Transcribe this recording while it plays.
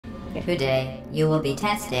Today, you will be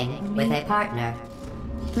testing with a partner.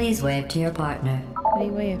 Please wave to your partner. How do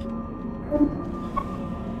you wave?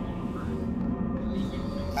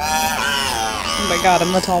 Oh my god,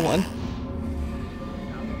 I'm the tall one.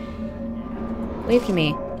 Wave to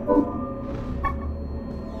me.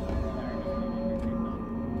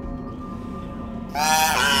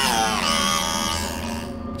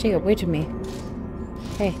 Jacob, wave to me.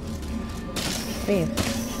 Hey. Wave.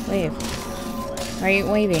 Wave. Why are you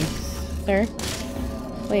waving? Sir?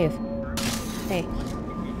 Wave. Hey.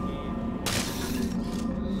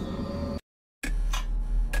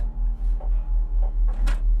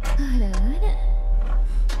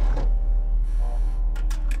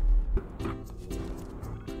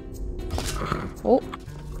 Oh.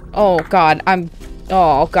 Oh god,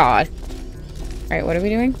 oh god. Alright, what are we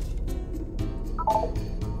doing?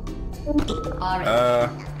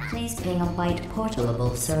 Please ping a white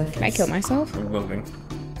portalable surface. Can I kill myself? I'm moving.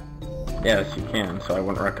 Yes, you can, so I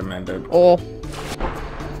wouldn't recommend it. Oh.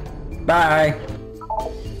 Bye!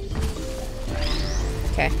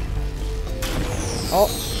 Okay. Oh.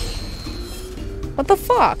 What the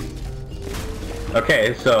fuck?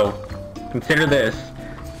 Okay, so, consider this.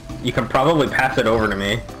 You can probably pass it over to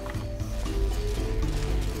me.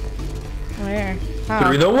 Where? How?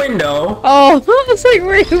 Through the window! Oh, I was like,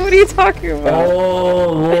 wait, what are you talking about?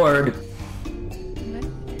 Oh, Lord.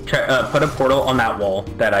 Try, put a portal on that wall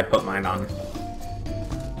that I put mine on.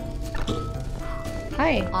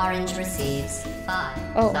 Hi. Orange receives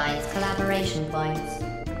 5 science collaboration points.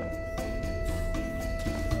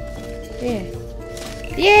 Yeah.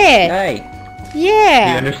 Yeah! Hey!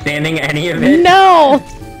 Yeah! You understanding any of it? No!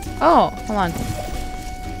 Oh, hold on.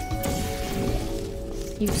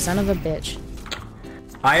 You son of a bitch.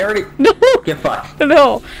 I already- No! Get fucked.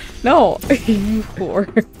 No! No! You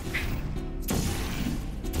whore.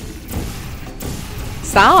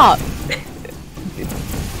 Stop!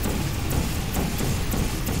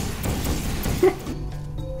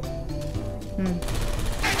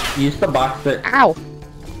 Use the box that- Ow!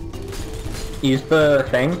 Use the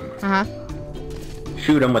thing. Uh-huh.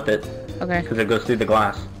 Shoot him with it. Okay. Because it goes through the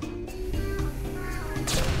glass.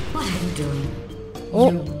 What are you doing?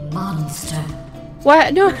 Oh. You monster.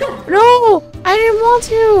 What? No! No! I didn't want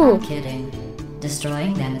I'm to! kidding.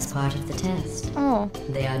 Destroying them is part of the test. Oh.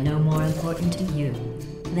 They are no more important to you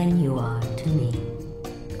than you are to me.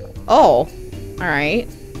 Oh. Alright.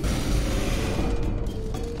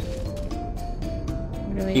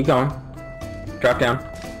 Keep going. Drop down.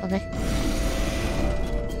 Okay.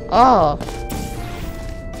 Oh.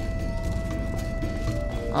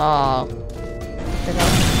 Oh.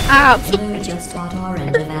 Ah! Blue just taught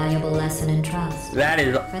Orange a valuable lesson in trust. That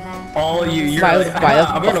is For that, all you. You're Why- like, why the-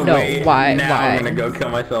 I'm gonna no, wait. why- Now why? I'm gonna go kill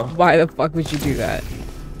myself. Why the fuck would you do that?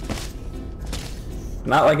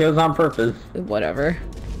 Not like it was on purpose. Whatever.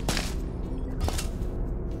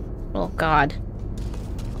 Oh god.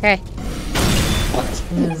 Okay.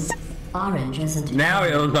 Blue, Orange isn't Now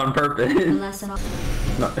it was on a purpose. lesson.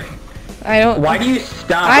 No. I don't- Why do you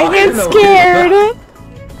stop? I get scared!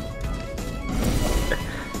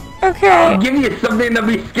 Okay. I'll give you something to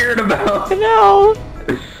be scared about. No.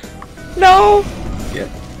 No.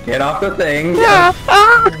 Get off the thing. Yeah.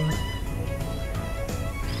 Ah.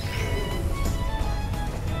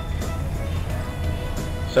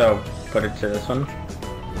 So, put it to this one.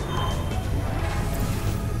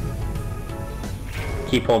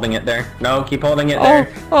 Keep holding it there. No, keep holding it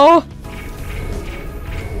there. Oh.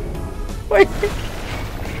 Wait.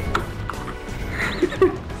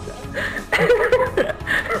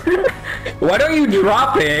 Why don't you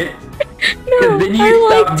drop it? No, Then you I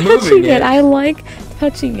stop like moving touching it. I like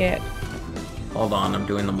touching it. Hold on, I'm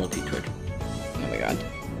doing the multi-twitch. Oh my god.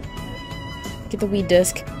 Get the weed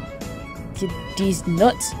disc. Get these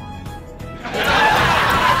nuts.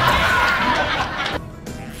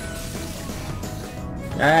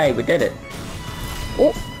 Alright, we did it.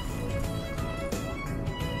 Oh.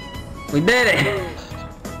 We did it!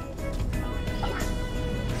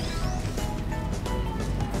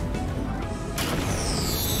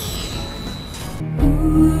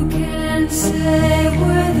 Who can say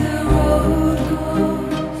where the road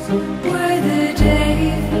goes, where the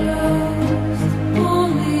day flows,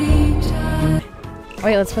 only time.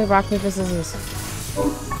 Wait, let's play rock, paper, scissors.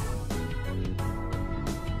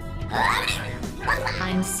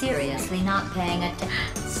 I'm seriously not paying attention.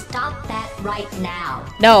 Stop that right now.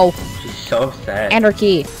 No. She's so upset.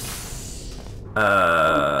 Anarchy. Is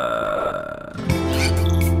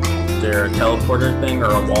there a teleporter thing or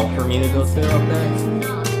a wall for me to go through up there?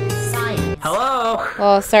 Not science. Hello!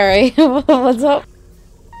 Oh, sorry. What's up?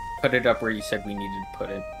 Put it up where you said we needed to put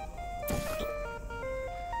it.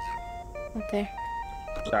 Up there.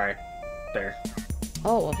 Sorry. There.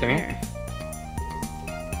 Oh, up Come there. here.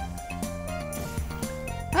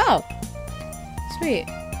 Oh! Sweet.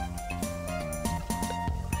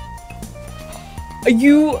 Are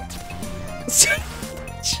you...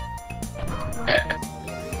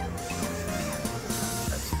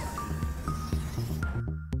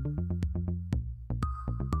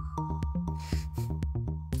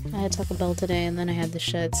 I had Taco Bell today and then I had the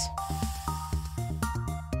shits.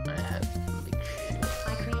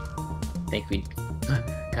 I think we...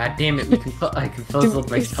 God damn it, I confuzzled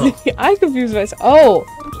myself. I confused myself. Oh!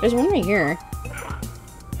 There's one right here.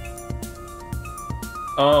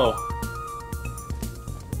 Oh.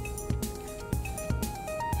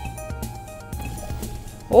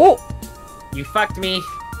 Oh! You fucked me.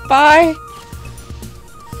 Bye!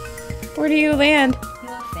 Where do you land?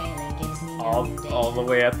 Your failure gives me no All the data.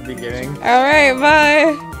 way at the beginning. Alright,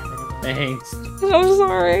 bye! Thanks. I'm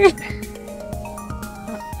sorry.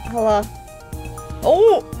 Hello.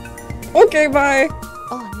 Oh! Okay, bye!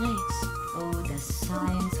 Oh, nice. Oh, the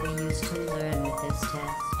science we used to learn with this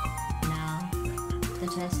test. Now, the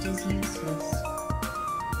test is useless.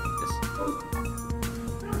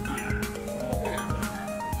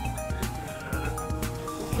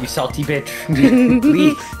 You salty bitch.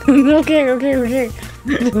 Leave. okay.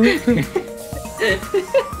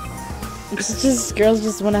 It's just, girls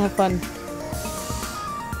just want to have fun.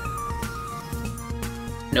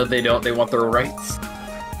 No, they don't. They want their rights.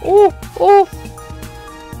 Oh!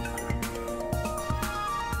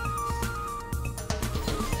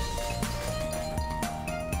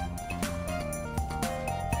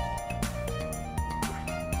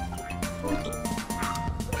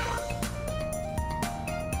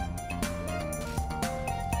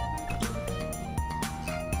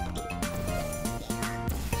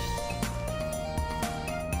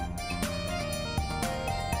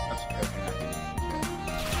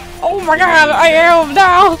 Oh my god, I am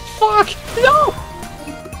now! Fuck! No!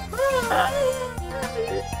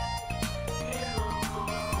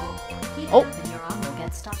 Oh. And your arm will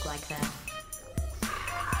get stuck like that.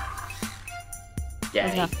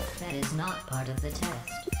 Yeah. That is not part of the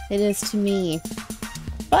test. It is to me.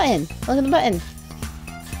 Button! Look at the button!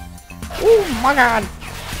 Oh my god!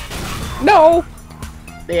 No!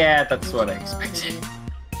 Yeah, that's what I expected.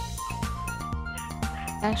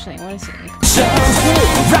 Actually, what is it?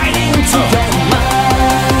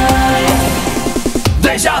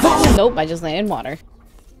 Nope, I just landed in water.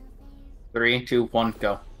 3, 2, 1,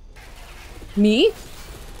 go. Me?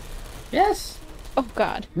 Yes. Oh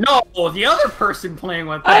god. No, the other person playing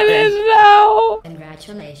with I that didn't know!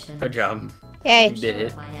 Congratulations. Good job. Yay. You did it.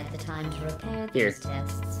 If I had the time to repair Here. these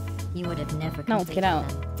tests, you would have never No, completed get out.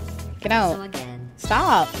 them. Get So out. again,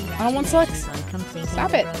 Stop! I don't want sex. congratulations on completing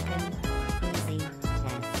Stop the it. broken, easy tests.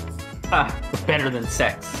 Ah, better than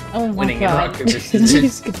sex. Oh my Winning in god. rock, paper, scissors.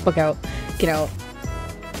 Just get the fuck out. Get out.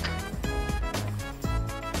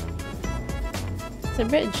 It's a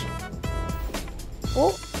bridge.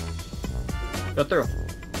 Oh! Go through.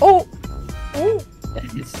 Oh! Oh!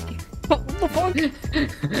 What the fuck?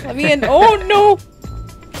 Let me in. Oh no!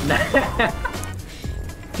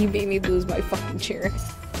 You made me lose my fucking chair.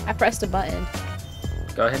 I pressed a button.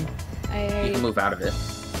 Go ahead. You can move out of it.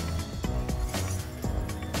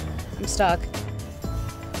 I'm stuck.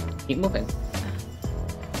 Keep moving.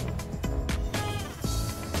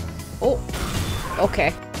 Oh!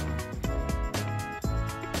 Okay.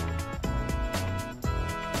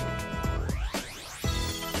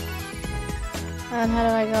 And how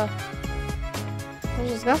do I go? I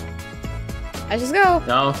just go? I just go!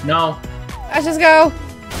 No, no. I just go!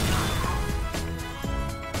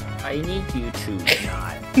 I need you to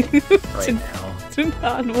not right now. To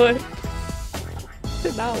not what?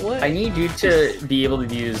 To not what? I need you to be able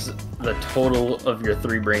to use the total of your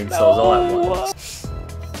 3 brain cells all at once.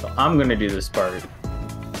 So I'm gonna do this part.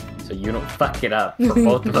 So you don't fuck it up for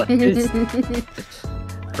both of us.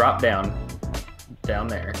 Drop down. Down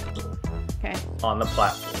there. Okay. On the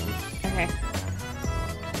platform. Okay.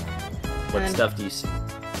 What And- stuff do you see?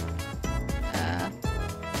 Okay,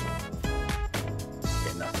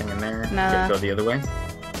 nothing in there. Nah. Go the other way.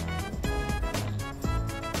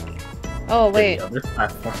 Oh, To wait. the other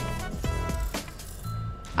platform.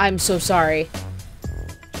 I'm so sorry.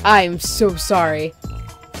 I'm so sorry.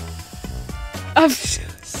 I'm so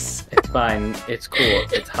sorry. It's fine. It's cool.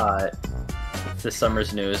 It's hot. It's the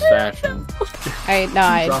summer's newest fashion. I'm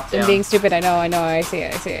Drop down. being stupid. I know. I see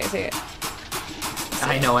it.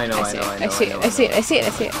 I know. I see it. I see it. I see it. I see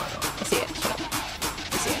it. Shut up. I see it.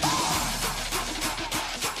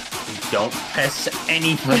 Don't press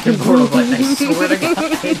any fucking portal button, I swear to God.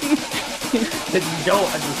 Because you don't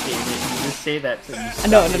understand it. You just say that so you stop.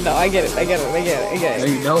 No, I get it. No,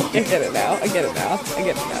 you don't. I get it now. I get it now.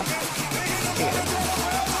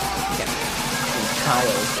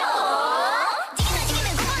 Child.